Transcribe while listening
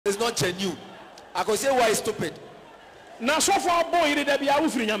is not genuine. Akwasi Awuah is stupid. Na so for boy ire da bia wo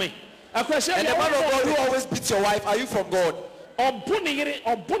firi nyame. Akwasi And the man of God who always beats your wife, are you from God?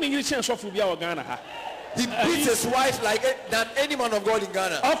 Obuni chen so for bia wo Ghana ha. He beats his wife like than any man of God in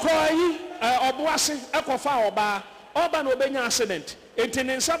Ghana. Okoyi oboase ekofa oba na obenya accident. Enti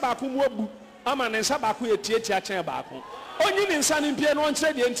ne nsa ba ko mu abu ama ne nsa ba ko etietia chen ba ko. Onyi ne nsa ne mpie no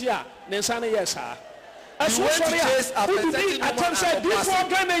nkyere de enti a ne nsa ne yesa. Aso sorry a atem say before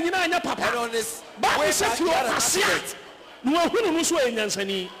Ghana nyina anya papa. And on his way back, he had an accident.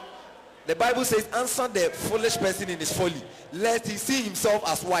 The Bible says, answer the foolish person in his folly, lest he see himself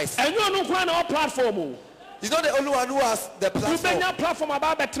as wise. And you know platform. He's not the only one who has the platform. You can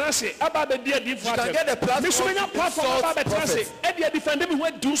get the platform.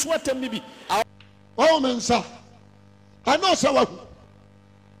 Oh, man, sir. I know, sir.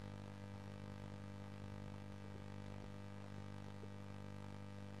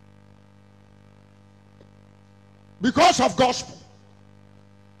 Because of gospel.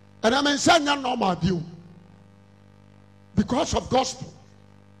 And I'm saying normal view. Because of gospel.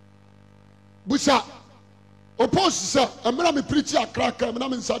 Busa oppose sir, I'm not preaching a cracker, I'm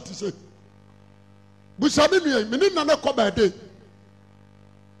not sad to say. Busa me na ko ba dey.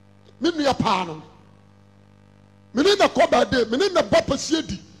 Me nua paano. Me na ko ba dey, me na ba pasie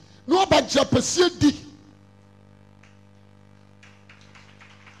di. No ba je pasie di.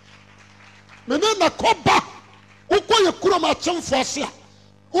 Me na ko ba ukoye kuroma chemfo ase a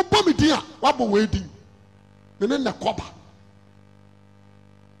ubom din a wabo wedi me na koba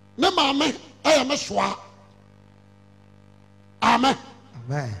na maame aya me soa amen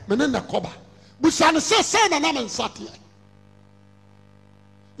me na koba busane se na na me nsate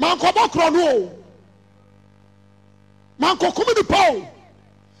man koba kro no man kokomi di paul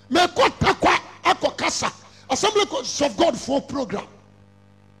me ko takwa akokasa Assembly of God for program.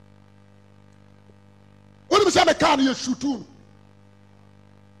 What do you say the car you shoot?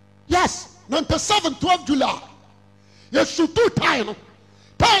 Yes, 97 12 July. You shoot 2 times.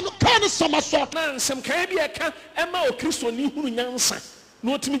 Can some sort. Some can be a can Emma or Christo ni nyansa.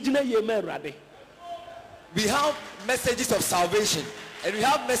 No to me ye merade. We have messages of salvation, and we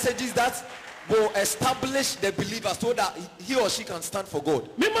have messages that will establish the believer so that he or she can stand for God.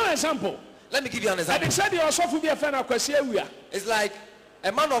 Me my example. Let me give you an example. I said you also be a friend of Akwasi Awuah. It's like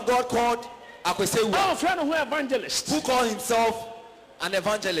a man of God called Akwasi Awuah. Oh, friend who evangelist. Who called himself an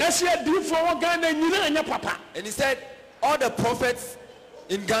evangelist. And he said all the prophets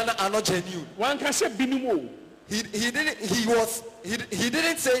in Ghana are not genuine. One can say binumo. He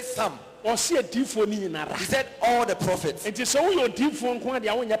didn't say some. Or see a deep for me in He said all the prophets. It is so your deep for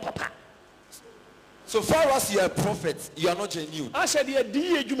papa. So far as you are a prophet, you are not genuine. I said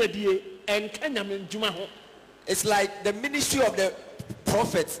it's like the ministry of the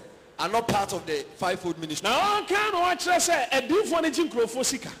prophets are not part of the fivefold ministry. Now can watch us a deep for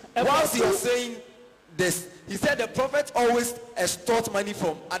Whilst you are saying this, he said the prophets always extort money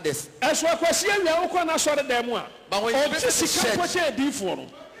from others. As well as but when you visit the church,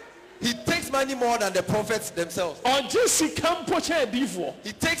 he takes money more than the prophets themselves.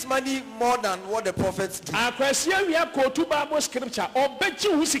 He takes money more than what the prophets do. Anytime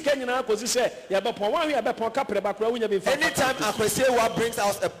Akwasi Awuah brings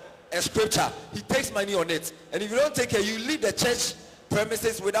out a scripture, he takes money on it. And if you don't take it, you leave the church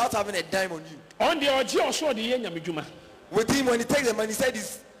premises without having a dime on you. With him, when he takes the money, he said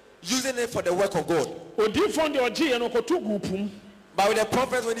he's using it for the work of God. But with the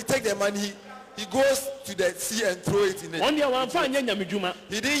prophets, when he takes the money, he goes to the sea and throw it in it.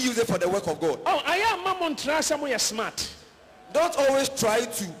 He didn't use it for the work of God. Oh, I am smart. Don't always try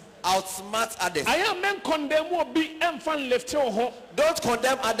to outsmart others. I am men condemn will be left your home. Don't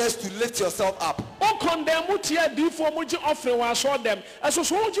condemn others to lift yourself up. Oh, condemn what you do for what you offering was saw them. As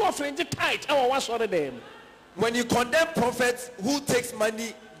so what you offering the tight, I was saw them. When you condemn prophets who takes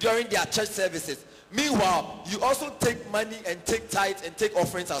money during their church services, meanwhile, you also take money and take tithes and take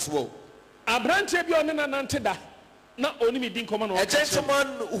offerings as well. A gentleman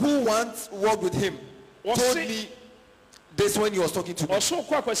who once worked with him told me this when he was talking to me. He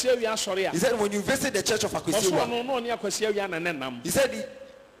said when you visit the church of Akwasi Awuah, he said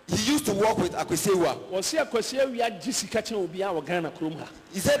he used to work with Akwasi Awuah.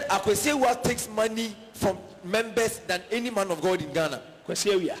 He said Akwasi Awuah takes money from members than any man of God in Ghana. He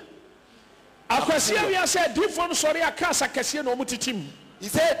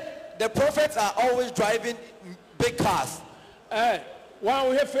said the prophets are always driving big cars. Wow,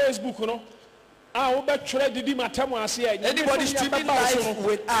 we have Facebook, you know. Anybody streaming live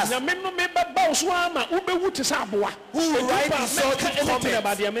with us who write insulting comments,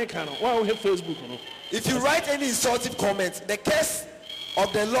 if you write any insulting comments, the curse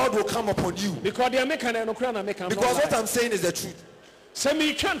of the Lord will come upon you. Because what I'm saying is the truth.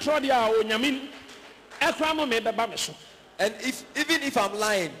 And even if I'm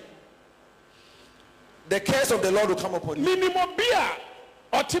lying, the curse of the Lord will come upon you.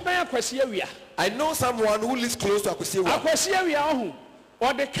 I know someone who lives close to Akwasi Awuah.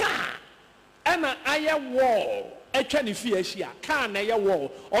 Or the car and a wall, a car na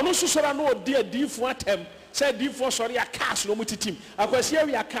wall. Or no so no dear D for them. Said D for sorry a cast no team. Akwasi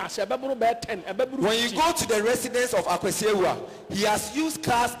Awuah cast a babu bear 10. When you go to the residence of Akwasi Awuah, he has used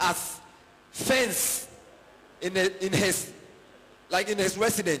cars as fence in his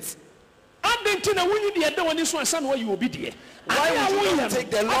residence. I didn't know when you did one this one son where you will be there. Why would you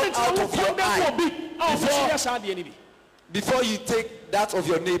take the Lord out of your eye before you take that of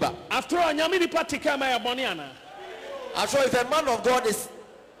your neighbor? After all, I'm sure if a man of God is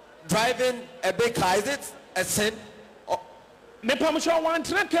driving a big car, is it a sin?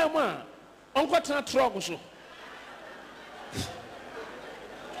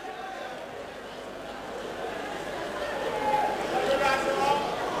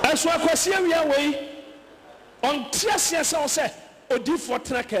 That's why Akwasi Awuah on TSS say Odi for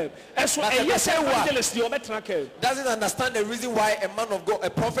tracker. That's why Evangelist Akwasi doesn't understand the reason why a man of God, a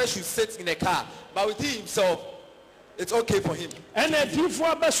prophet, should sit in a car, but with himself, it's okay for him. And a deep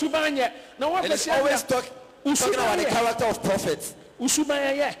for Basubanya. Now what is always talking about the character of prophets.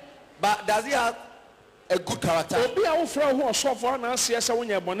 But does he have a good character? You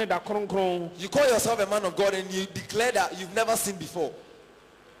call yourself a man of God and you declare that you've never seen before.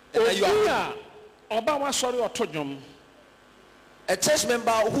 And you are a church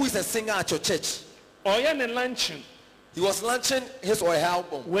member who is a singer at your church. He was launching his or her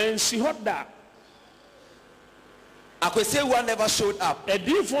album. When she heard that, Akwasi Awuah never showed up. A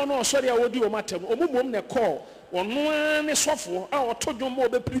deep for no sorry, I would do a matter. Omum call one is software. I told you more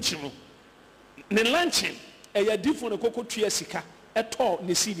about preaching. Then launching a deep for a cocoa tree sika at all in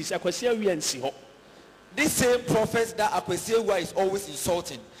the cities. Akwasi Awuah and see. This same prophet that Akwasi Awuah is always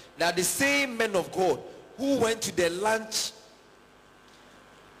insulting, that the same men of God who went to the lunch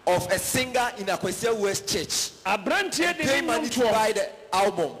of a singer in Akwasi Awuah's church pay money to buy the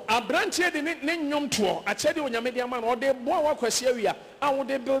album. A branch in Nyom tour. I tell you when you made a man or they bought Akwasi Awuah, I would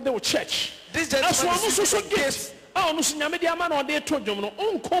they build the church. This gentleman also gifts. Oh, no, Nyamedi man or they told you no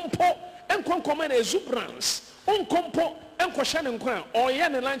compo and common exuberance. Compo and question and crown or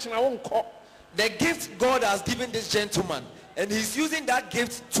yan and lunch and I won't call. The gift God has given this gentleman, and he's using that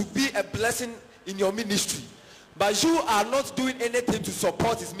gift to be a blessing in your ministry. But you are not doing anything to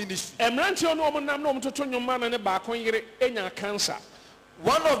support his ministry. One of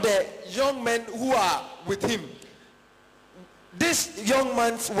the young men who are with him, this young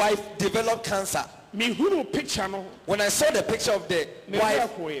man's wife developed cancer. When I saw the picture of the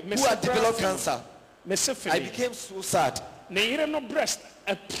wife who had developed cancer, I became so sad. The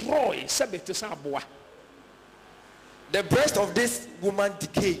breast of this woman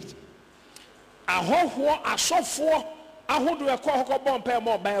decayed.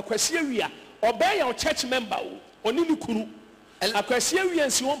 Church member Akwasi Awuah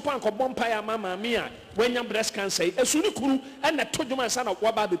nsi won pan ko bompa ya mama mi a wanya breast cancer esuni kuru and na tojuma nsa na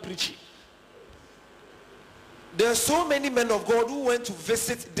kwa ba be preach. There are so many men of God who went to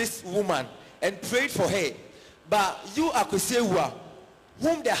visit this woman and prayed for her. But you, Akwasi Awuah,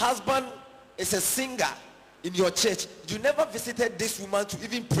 whom the husband is a singer in your church, you never visited this woman to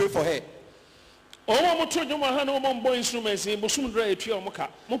even pray for her. Our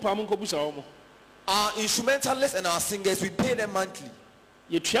instrumentalists and our singers, we pay them monthly.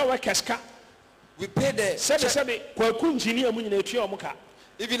 We pay the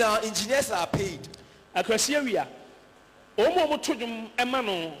even our engineers are paid. Akwasi Awuah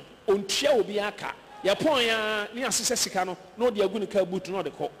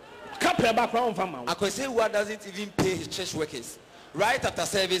doesn't even pay his church workers. Right after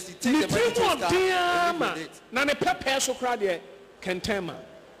service, he takes the money to his car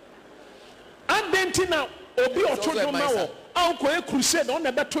and Adentina obi otodo mawo anko e crusade on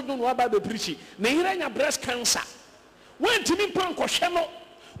na beto do no aba be preach na hiranya breast cancer wentimi mpo ankohwe no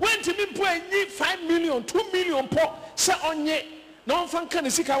wentimi mpo anyi 5 million 2 million po se onye na onfa nka ne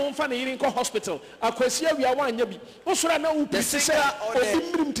sika wonfa na yiri nko hospital Akwasi Awuah wanya bi osura na wo preach se obi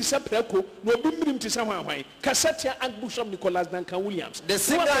mmirim ti se prako na obi mmirim ti se hwanhwan Kasetia Archbishop Nicholas Duncan Williams the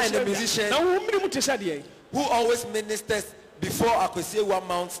singer and the musician na wo mmirim ti se de who always ministers before Akwasi Awuah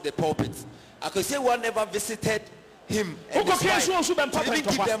mounts the pulpit. Akwasi Awuah never visited him and his wife to even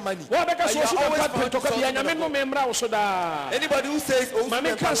give them money. Anybody who says Owusu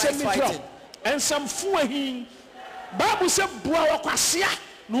Bempah likes fighting. And some fool Bible said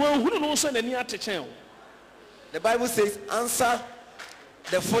the Bible says answer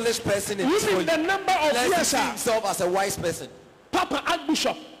the foolish person in his folly. The number of years he see himself as a wise person. Papa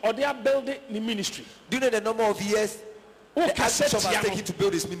Archbishop or they are building the ministry. Do you know the number of years the Archbishop has taken to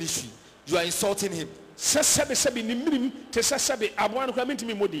build his ministry? You are insulting him. As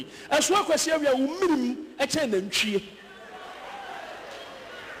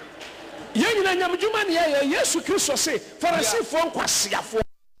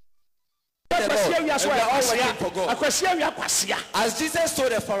Jesus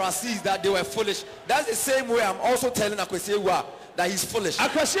told the Pharisees that they were foolish, that's the same way I'm also telling Akwasi Awuah that he's foolish.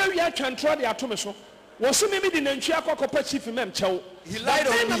 He lied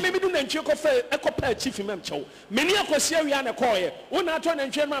on me.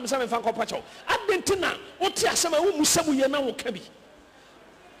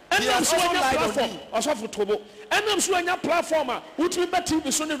 And I'm so platform. And I'm so platform. Which we bet TV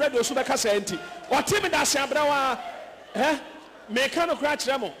so radio so enti. Or TV da se abrawa me kan no kra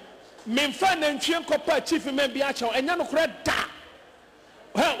kire mo. Me mfa na ntwe nkopa chief men bia chaw enya no kra da.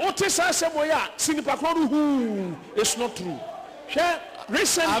 What is asem wo ya sinipa kro no it's not true.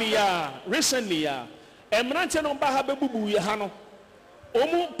 Recently emrante no ba ha bebubu ye ha no.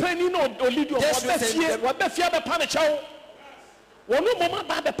 Omu pani no olidio wa be fia be pa me chaw.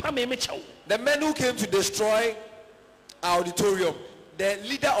 The men who came to destroy our auditorium, the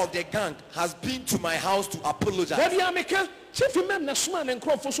leader of the gang has been to my house to apologize. I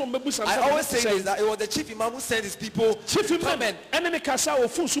always say this, that it was the chief imam who sent his people to come and ask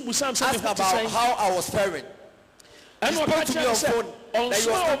about how I was faring. He spoke to me on phone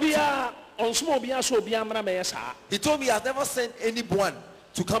he told me he has never sent anyone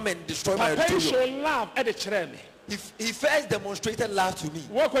to come and destroy my auditorium. He first demonstrated love to me.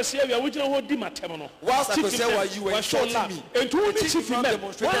 Whilst Akwasi Awuah, you were insulting me. Chief Imam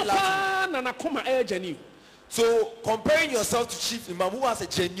demonstrated love to me. So comparing yourself to Chief Imam, who has a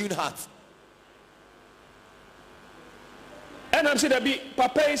genuine heart. And I'm saying that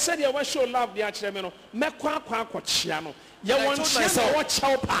Papa said you want show love the actually that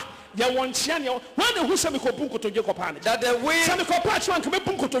the way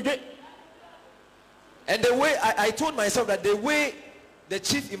and the way I told myself that the way the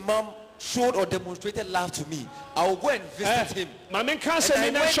chief imam showed or demonstrated love to me, I will go and visit him. And I went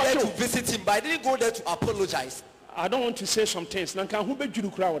there to visit him, but I didn't go there to apologize. I don't want to say some things. There are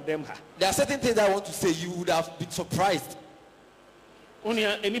certain things I want to say. You would have been surprised. You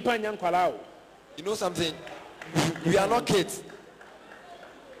know something? We are not kids.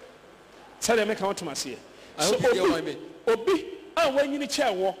 I hope you get what I mean.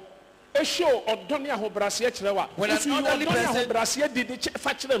 When an elderly person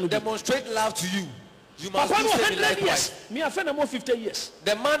demonstrate love to you, you must do same likewise. Me, I 50 years.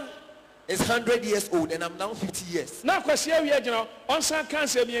 The man is 100 years old and I'm now 50 years. Now, question we are on some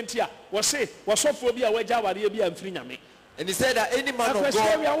cancer was say was so phobia where Java and free. And he said that any man of God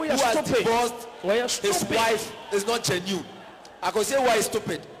who has divorced his wife is not genuine. I could say why is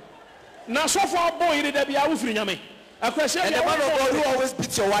stupid. Now so far boy did be a free. And the man of God who always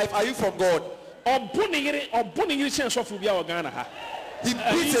beats your wife, are you from God? He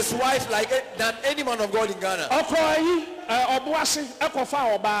beats his wife like than any man of God in Ghana.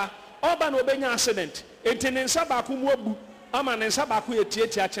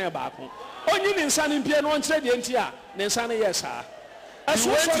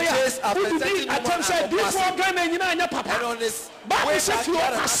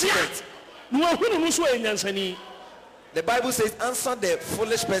 The Bible says, answer the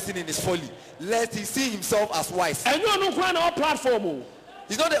foolish person in his folly, lest he see himself as wise. And you are not platform.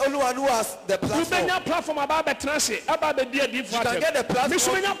 He's not the only one who has the platform. You platform about the transit, about the dear you can get the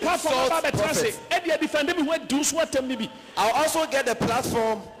platform about the transit. I'll also get the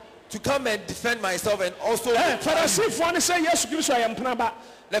platform to come and defend myself and also. The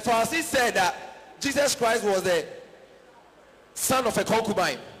Pharisee said that Jesus Christ was the son of a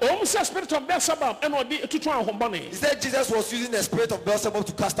concubine. He said Jesus was using the spirit of Beelzebub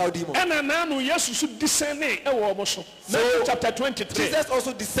to cast out demons. So chapter 23. Jesus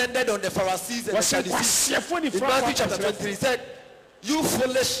also descended on the Pharisees and the Sadducees. In Matthew chapter 23, he said, "You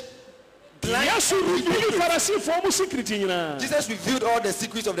foolish, blind." Jesus revealed all the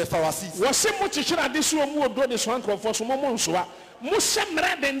secrets of the Pharisees.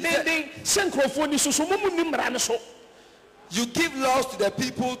 You give laws to the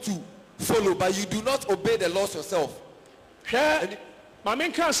people to follow, but you do not obey the laws yourself. Let me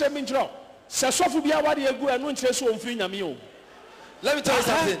tell you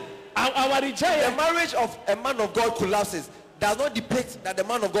something. The marriage of a man of God collapses does not depict that the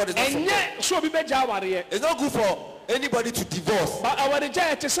man of God is not from God. It's not good for anybody to divorce. But our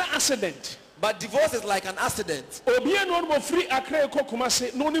is an accident. But divorce is like an accident. There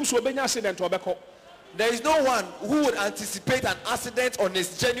is no one who would anticipate an accident on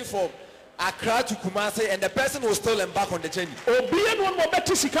his journey from Accra to Kumasi, and the person will still embark on the journey.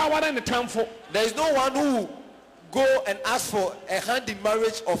 There is no one who go and ask for a hand in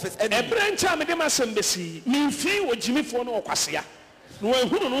marriage of his enemy. As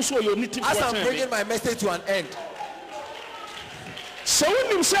I'm bringing my message to an end,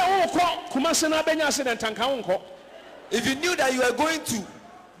 if you knew that you were going to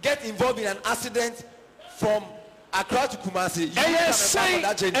get involved in an accident from Accra to Kumasi, you can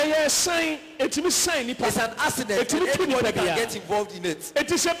that journey. It's an accident, and anybody can get involved in it.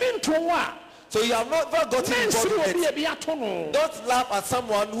 So you have not gotten involved in it. Don't laugh at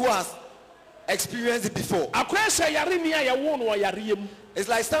someone who has experienced it before. It's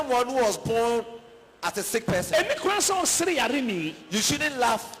like someone who was born as a sick person. You shouldn't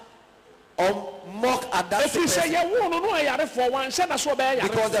laugh or mock at that sick person.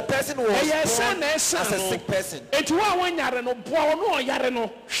 Because the person was born as a sick person. So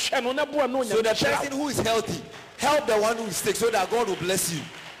the person who is healthy, help the one who is sick so that God will bless you.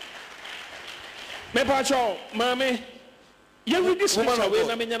 Let's read.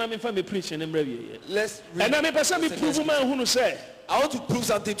 I want to prove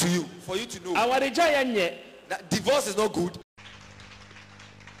something to you, for you to know that divorce is not good.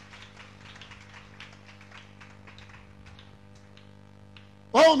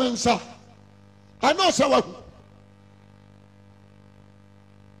 Oh, man, sir. I know, sir.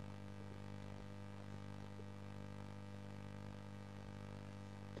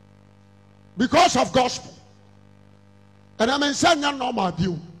 Because of gospel. And I'm saying no normal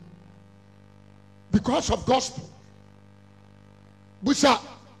view. Because of gospel. Busa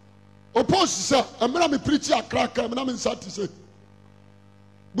oppose sir, I'm not preaching a crack, I'm not inside to say.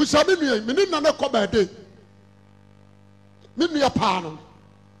 Busa me na na koba day. Me a panel.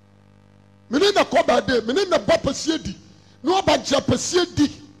 Me na koba day, me na bapa siedi. No ba japa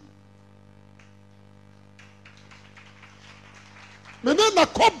siedi. Me na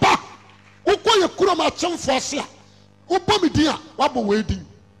koba. Uko ye kuro ma chem fosia. Upo mi dia wabo wedding.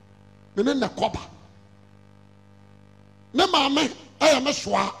 Me na koba. Ne mame I am a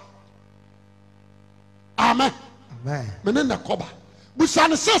swa. Amen. Amen. Menena koba.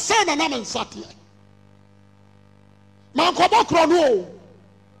 Busan se na namen satie. Man koba krono.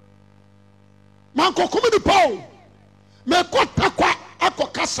 Man ko kumi di paul. Me ko takwa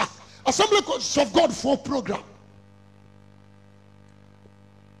akokasa. Assembly of God for program.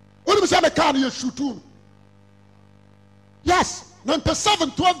 When we say me can you shoot? Yes,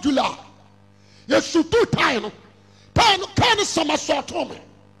 97 12 July. You shoot time. Can some sort of me.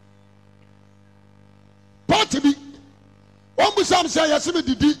 Party be one was some say, yes, me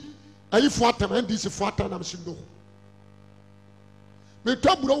did. And if what time and this is what time I'm saying no. Me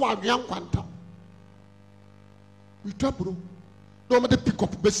tabro one young quantum. We tabro. No matter pick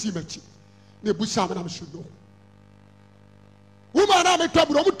up Bessie Mechi. Ne Busam and I'm saying no. Woman, I'm a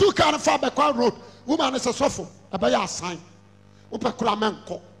tabro, 2 car and far back road. Woman is a sofa, a by sign. Upa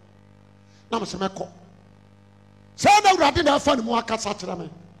Kulamanko. Namasamako. Sada uradi na afa ni mu aka sakyera me.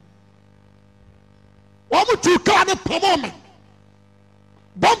 Wo mu tu ka ne pomo me.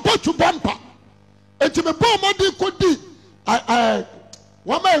 Bumper to bumper. Enti me bom odi kodi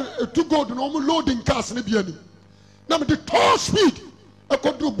wo ma to go no mu loading cars ne bia ni. Na me the top speed e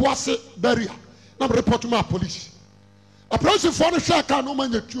kodu boase barrier. Na me report ma police. A police for no shaka no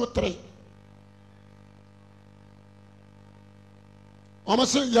man yetuo 3. O ma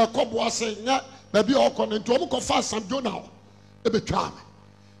say Yakob boase nya baby okon nti omo ko fa Sam Jonah e betwa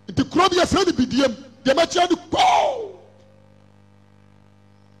me nti kro bi afra ni bidiem de ma chia ni ko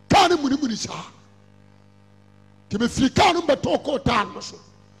kan muni sa ke me firi kan no beto ko tan no so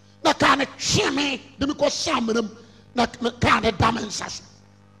na kan cheme de me ko samram na kan de dam nsa so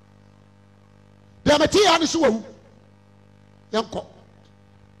de ma tia ni so wu yanko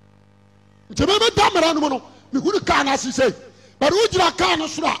nti me damra no no me hunu kan asise but wo jira kan no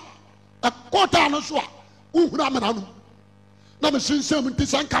so a quarter no so uhura mananu na me sinsem nti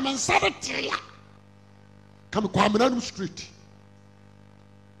san kamen sabetia kam kwa mananu street.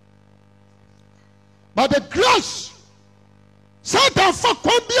 By the grace Satan for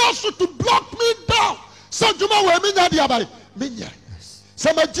kwambia to block me down. So juma we me nya dia bare me nya.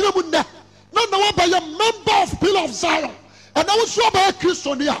 Se ma jira mu na na waba ye member of Pillar of Zion and na wusu ba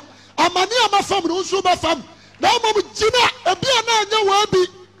Kristonia amani amafam no wusu ba fam na mom gina ebia na anya wa bi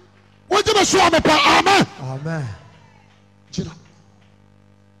woje be so amepa amen gina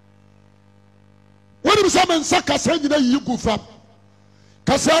woni bisa men saka sa nyina yi gu fam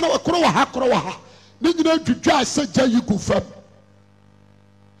kasa na kro wa ha ni nyina dwudwa sa gya yi gu fam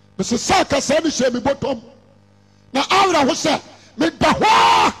bese saka sa ni hye me bottom na awra ho se me da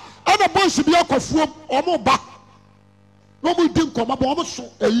ho ana boys bi akofuom omo ba no mu din koma ba omo so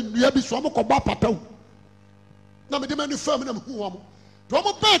nua bi so omo ko ba pataw na me de mani fam na me hu omo to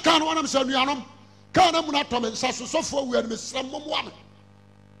omo ba ka no na me se nuanom ka na mu na to me nsa so sofo wi me sram mo mo ame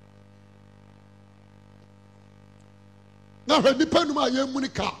na hwe nipa numa ye mu ni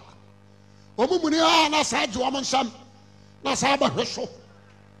ka omo mu ni na sa je omo nsam na sa ba hwe so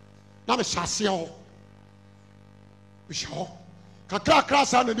na me hyase o me hwo kakra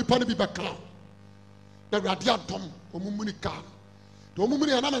sa na nipa no bi beka na Awurade adom omumuni ka to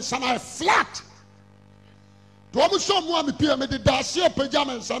omumuni na me nsa na flat to omu so mu am pia me de daase apagya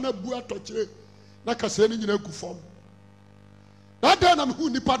me nsa na bu atokire na kasa ni nyina gu fom na da na me hu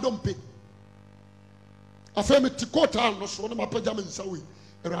nipa dompe afa me tikota no so na mapagya me nsa we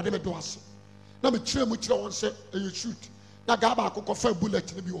Awurade me do ase na me kire mu kire won se e shoot na ga ba akokọ fa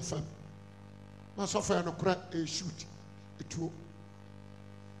bullet ni bi wo fam na so fa no kra e shoot etuo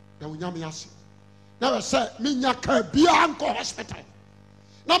na unyame yase na we say minya ka bia anko hospital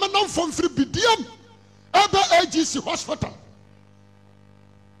na me non fom firi bidiam ebe AGC hospital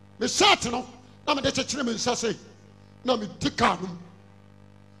me sat no na me de chekire me nsa sei na me dika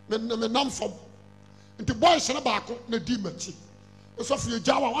no me non fom nti boys na ba ko na di mati so fie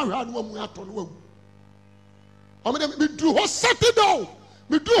jawa wa hwa no amu ato no awu o me du ho Saturday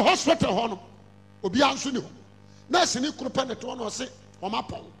me du hospital ho no obi anso ni ho nurse ni kuro pa ne to no se o ma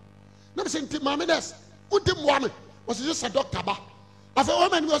pon na me se nti mama nurse udi mo ame o se say doctor ba afa o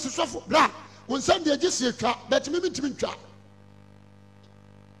ma ni o se sofo bra won san de agisi atwa bet me ntimi ntwa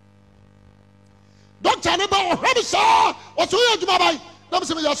doctor ne ba o hwe so o so ye adwuma bai na me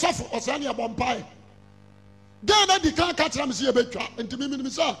se me ya sofo o se na ye bompai ga na di kan ka tira me se ye betwa ntimi mi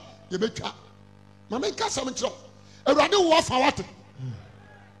se ye betwa mama nka sam ntro Awurade wo fa wate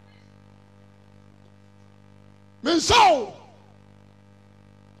men so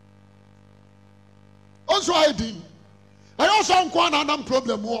also ID I also nko na nam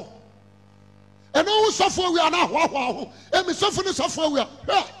problem wo eno wo sofo wi ana ho emi sofo ni sofo wi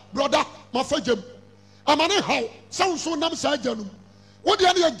brother ma fagem amane haw so nam sa janum wo de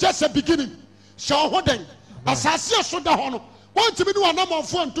na just a beginning so ho den asase so da ho no won timi ni wanam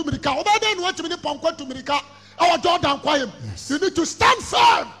ofo ntumirika wo ba den no timi ni ponko ntumirika our Jordan kwayem you need to stand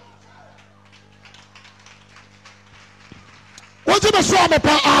firm. What you say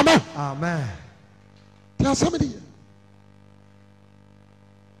amen amen tell somebody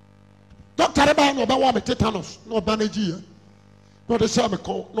doctor eba no ba wa me tetanus no ba na gi no de say me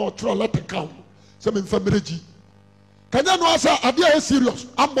ko no tro let count say me family kanya no asa ade a serious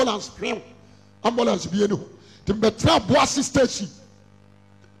ambulance bi eni ho timbe tra boase station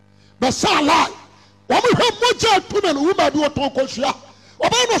be sala wo me hwe moja tume no wuma bi oton kohua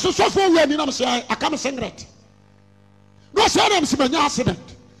oba no so so wi ani na me say akam singlet no say na me say manya accident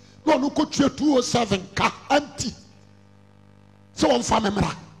no no ko 207 ka empty so on fa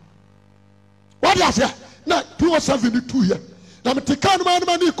memra what you say na 272 here na me tika no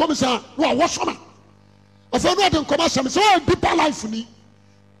man ni komisa no wo so ma afa no de komasa me say deeper life ni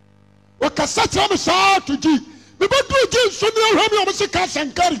o kasa tira me sa to ji me bodu ji so ni ahwa me o me se ka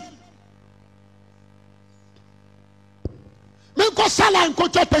sankari me ko sala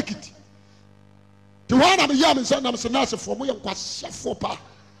nko cho take it ti wana me ya me say na me se na se fo mo ye kwa sefo pa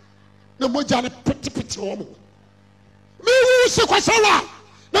na mo ja ne piti wo mo me wu se kwa sala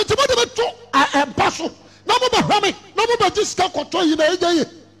na ti mo de beto empa so na mo ba hwa me na mo ba ji ska koto yi na eje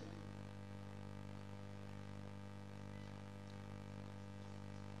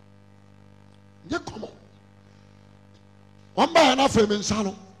ye komo wamba na fe me nsa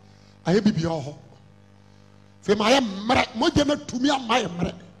no aye bibia ho fe ma ye mre mo je na tumi ama ye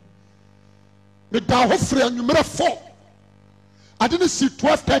mre me da ho fre anwumre 4 ade ne si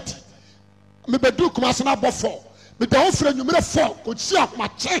 12:30 me bedu kuma se na bo 4 me da ho fre anwumre 4 ko si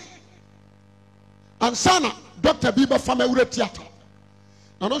akmache ansana doctor bi ba fama wure theater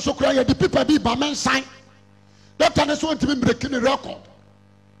na no so kura ye di people bi ba men sign doctor ne so ntimi break ni record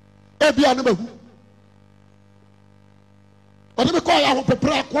e bia no mahu ode me ko ya ho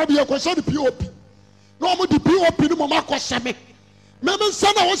pepra ko bia ko so di POP no mo di POP ni mo ma ko seme me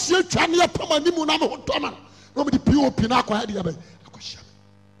nsana wo sie twa ne apama ni mu na me ho toma no mo di POP na ko ha dia ba akosha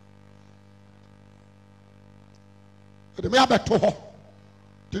The me abeto ho.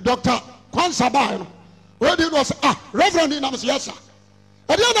 The doctor kwansa ba no. Where did was Reverend in Amos yes sir.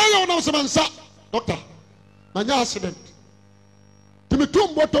 I didn't know some answer. Doctor, my accident. To me two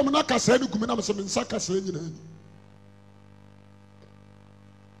bottom na kasa du gumina some nsa kasa nyina.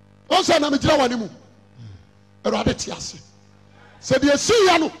 Onsa na me gira wani mu. Erade ti ase. Said you see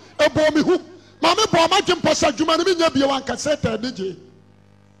ya no ebo me hu. Ma me bo ma dwempa sa dwuma no me nya bie wan kasa ta deje.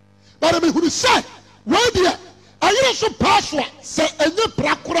 But me hu say, where there ayire so paswa se enye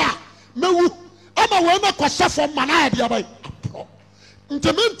prakora mewu ama we na kwasa fo mana ade abai.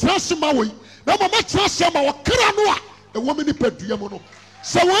 Ntemen trase ma we na ma trase ma okra no a ewo me ni padua mu no.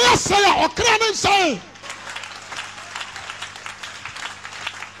 Se we asa ya okra ne nsan.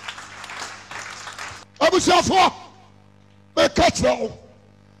 Abusiafo be katra o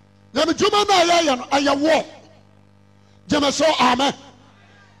na me dwuma na ya no ayawo jeme so amen.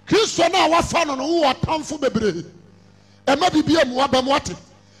 Kristo na wafa no no wo tamfo bebre e ma bibia mu abamwate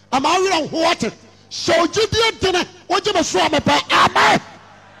ama awira ho wate so gidie dene wo jeme so amepa amen.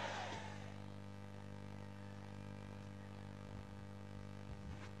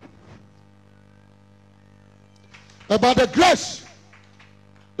 About the grace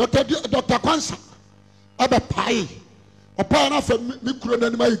Dr. Kwansa abe pai opa na fa mi kuro na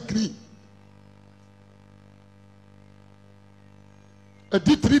ma agree a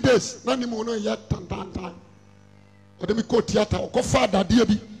did 3 days na ni mo no ya tan o de mi ko theater o ko fa dade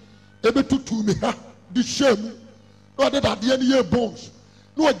bi e be tutu mi ha di shame no de dade ni ye bones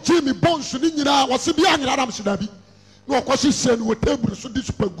no Jimmy bones ni nyina wo se bi anyira na mse da bi no o ko hye no table so di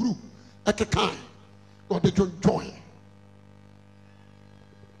super glue e kekan no de join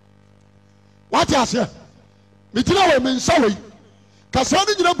what you say me tira we men sawe kasa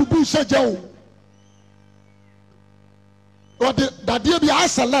ni nyina bubu seja o de dade bi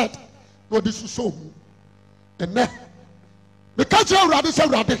isolate no de suso ene me ka tira urade se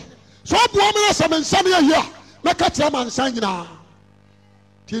urade so obo me asa men sane ahia me ka tira man san nyina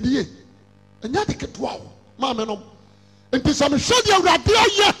tiedie enya de ketwa o ma me no enti so me hwede urade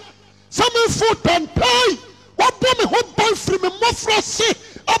aye so me foot and pay what bo me ho ban free me mofra se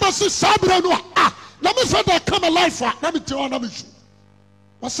abasi sabra no na me say that come alive for na me tell na me shu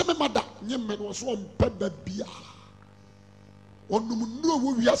wase me mada nyemme no so on peba bia onum no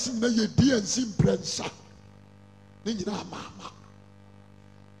wo wiase na ye di ansi prensa ni nyina mama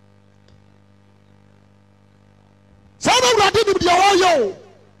sana urade nim dia woyo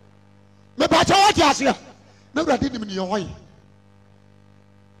me ba cha what ase na urade nim ni woyo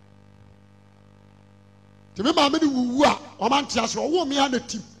ti me ma me ni wuwu a o man tia so wo me ana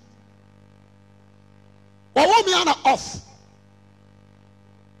tim wo me ana off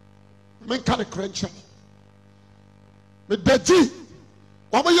me kan credential me daji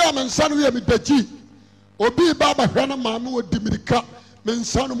wo me ya me nsan we me daji obi ba ba hwe na ma me odi mirika me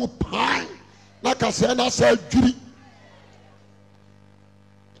nsan mu pan na kase na sa dwiri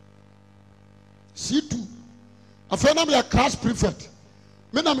situ afa na me ya class prefect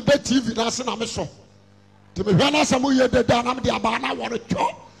me na me da TV na se na me so te me hwe na sa mo ye deda na me de aba na wo re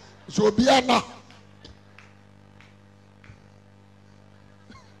twa so obi ana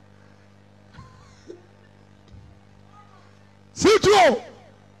Situo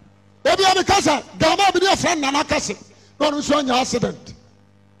ebi ami kasa gama bi dia friend nana kase no no so nya accident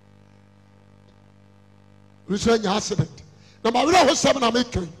na ma wira ho sem na me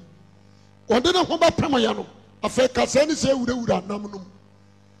kan onde ne ho ba pam ya no afa kasa ni se wura nam no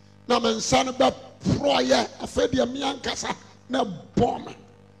na me nsa no ba proye afa dia me ankasa na bomb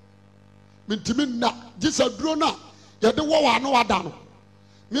mentimi na gisa duro na ye de wo wa no wada no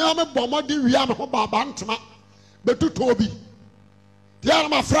me am bomb di wi am ho baba ntema betuto obi dia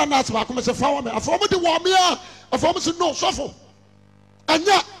my friend as ba come say follow me afom de wo me afom say no suffer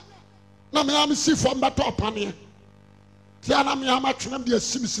anya na me am see from beto opane dia na me am atwenam de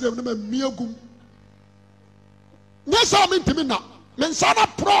asimisire na me agum nyesa me ntimi na me nsa na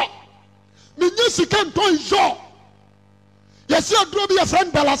pro me nyesika nton jo yesi aduro bi ya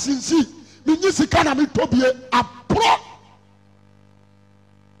friend balasinsi me nyesika na me tobie apro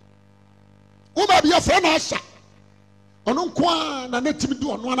uma bi ya friend asa ono kwa na netimi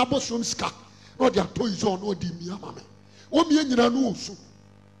do ono na bosom ska no dia toizo no di mi amame o mi nyina no osu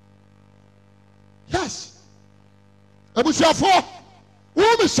yes abusiafo wo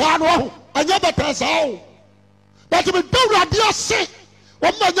mi sa no ho anya beta sa ho but me do radio say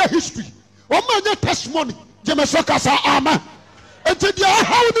o ma nya history o ma nya testimony je me so kasa amen enti dia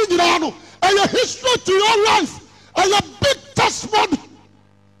how ni nyina no a history to your life a big testimony.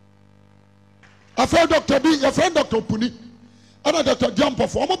 A friend Dr. B, a friend Dr. Puni, and a Dr. Jumper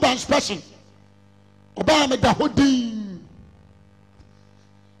for a bank person. Obama the hooding.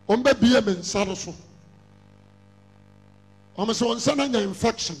 Ombe biye me nsa no so. Ome se onsa na nya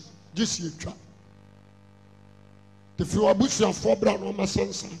infection gisi etwa. Te fi obusuafo bra no ma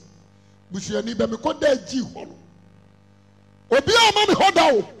sensa. Busuani be me koda agi ho no. Obi a ma me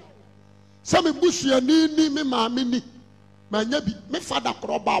hoda o. Se me busuani ni me maame ni. Ma nya bi me father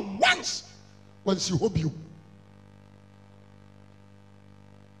kroba once si hobio.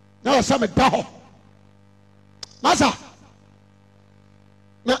 Na se me da ho. Masa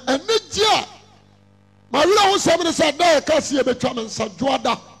na enejia ma wura ho se me se da ka se e betwa me nsa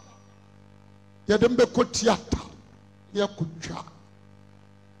joada. Ye dem be kotiata. Ye kutwa.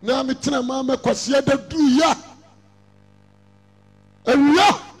 Na me tena ma me kwase da duya.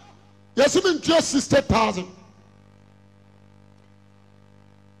 Awia. Yes me ntua 60,000.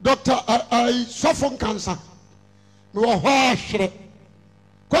 Doctor I suffer from cancer. Me wo hwa hwere.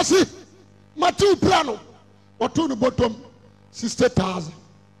 Kwasi matu plano. Otu no bottom 60,000.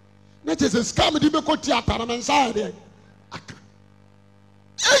 Na je se scam di be ko theater na mensa de aka.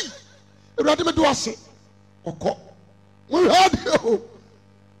 Hey! Ewrade me do ase. Okọ. We had you.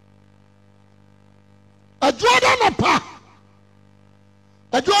 A Jordan pa.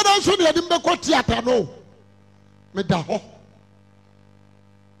 A Jordan so de be ko theater no. Me da ho.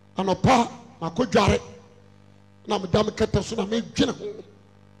 Anopa makodware. Na me da me kete so na me dwene ho.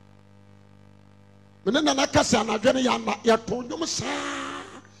 Me na na kasa na dwene ya na ya to nyom sa.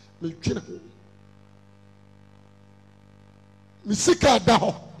 Me dwene ho. Me sika da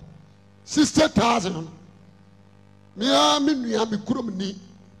ho. 60,000. Me a me nua me kurom ni.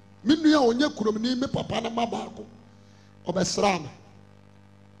 Me nua onye kurom ni me papa na mabako. Obesra me.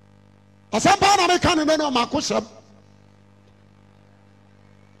 Asamba na me kan no na makosam.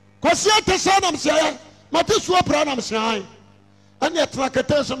 Kwasi atesa na mse mate suo pra na mse an. Ane etra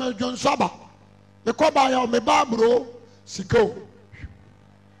kete so me dwonsaba. Me ko ba ya me ba bro siko.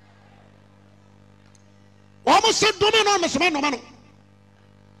 Wa mo se dome na me se no me no.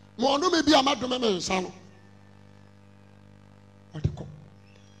 Mo no me bi amadome me nsa no. Odiko.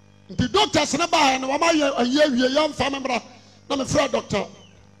 Nti doctors na ba na wa ma ye awie ya mfa me bra na me fra doctor.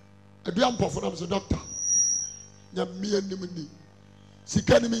 Aduam pofo na me se doctor. Nya mi anim ni.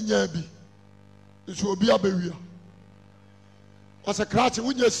 Sika ni me nya bi. Nso obi abawia. Asa krachi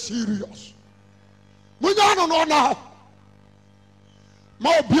wunya serious. Munya no na. Ma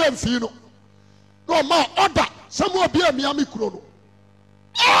obi amfi no. No ma order some obi ami ami kuro no.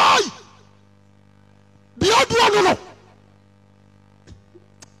 Ai! Biadu no.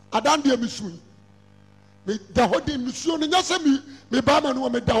 Adan de misui. Me da hodi nsuo no nya se me ba ma no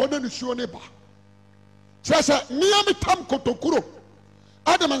me da hodi nsuo ne ba. Sasa mi ami tam kotokuro.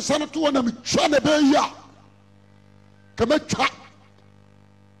 Adam and Son to na me twa na be ya. Kama twa.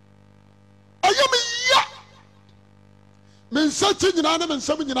 Ayami ya. Me nsachi nyina na me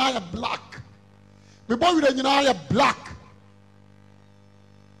nsam nyina ya black. Me boy we nyina ya black.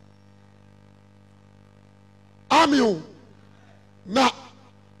 Amio na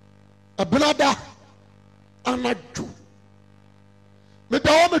ablada anadu. Me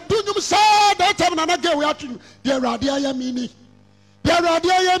da o me tunyum sa da tam na ge we atu de awrade ayamini. De awrade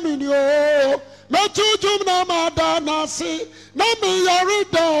ayamini o. Me tutum na ma da na se na me yare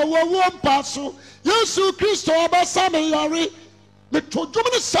da wo mpaso. Yesu Kristo obasa me yare. Me tutum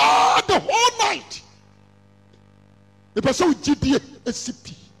ni sa the whole night. Me person gidie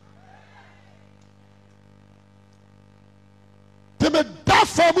esipi. They may die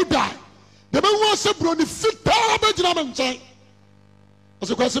for me die. They may want to bring the fit power of the nation. As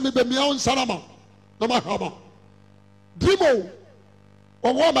a question, me be me own salama. No matter how. Drimo.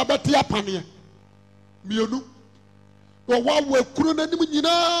 Or what my betty apania. Mionu. Or what we couldn't any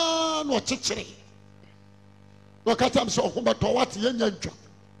minina no chichery. No catam so humba to what yen yank.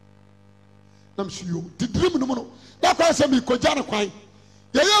 Nam see you. The dream no more. That question me kojana kwai.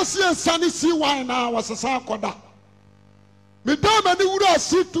 Yes, yes, sunny sea wine now was a sakoda. Me dama ni wura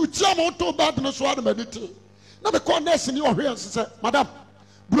si tu chia mo to bad no so ade medite na me ko nurse ni ohwe ansese madam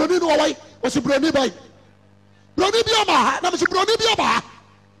broni no wai o si broni bai broni bi ama ha na me si broni bi ama ha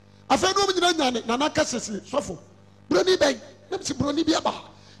afa no me nyina nyane na na kasese sofo broni bai na me si broni bi ama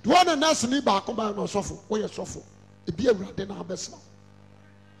the one nurse ni ba ko ba no sofo wo ye sofo e bi awurade na abesna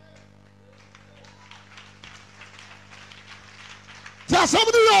ya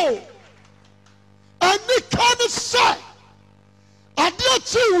somebody yo ani kan say adia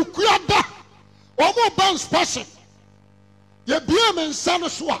chi ukuada omo bounce person ye bia me nsa no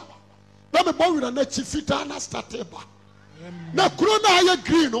so a na me bawira na chi fita na start ba na kuro na aye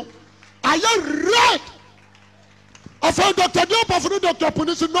green no aye red afa Dr. Diop of no Dr.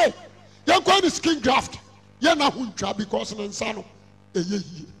 Ponisi no ye ko ni skin graft ye na huntwa because na nsa no eye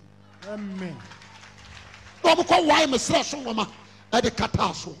yi Amen. No mo ko why me sra so ngoma e de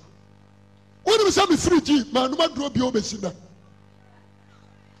kata so. Woni me say me friji manuma duro bi obesina.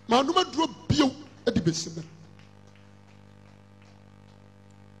 Manuma duro bi e de besina.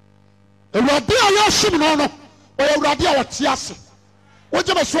 Ewurade a yashim no no o ewurade a wote ase. Wo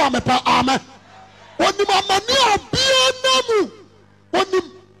je me so amepa amen. Woni mamani obia namu.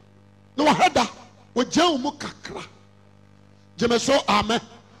 Woni no wahada wo gyan mu kakra. Je me so amen.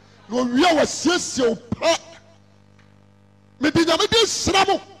 No wiya wasiesie o pa. Me di nyame di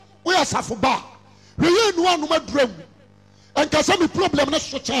sramo wo ya safo ba. We ye nu anuma drum. Enka se me problem na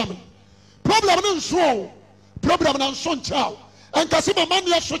so chame. Problem na nso. Problem na nso nchao. Enka se mama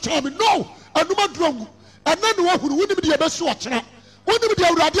na so chame. No, anuma drum. Ena no ahuru woni me di ebeso okere. Woni me di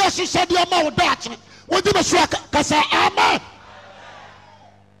awurade asosade ama wo da akere. Wodi me so kasa amen.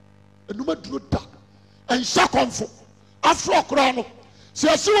 Enuma duro da. Ensa konfo. Afro okra no. Se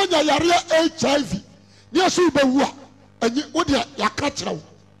ase wonya yare HIV. Ni aso be wu a. Enyi wodi yakra kire wo.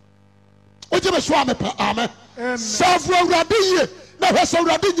 Oje be so amepa amen. Safu awurade ye na hwese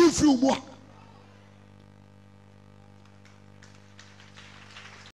awurade nyi firi mu a.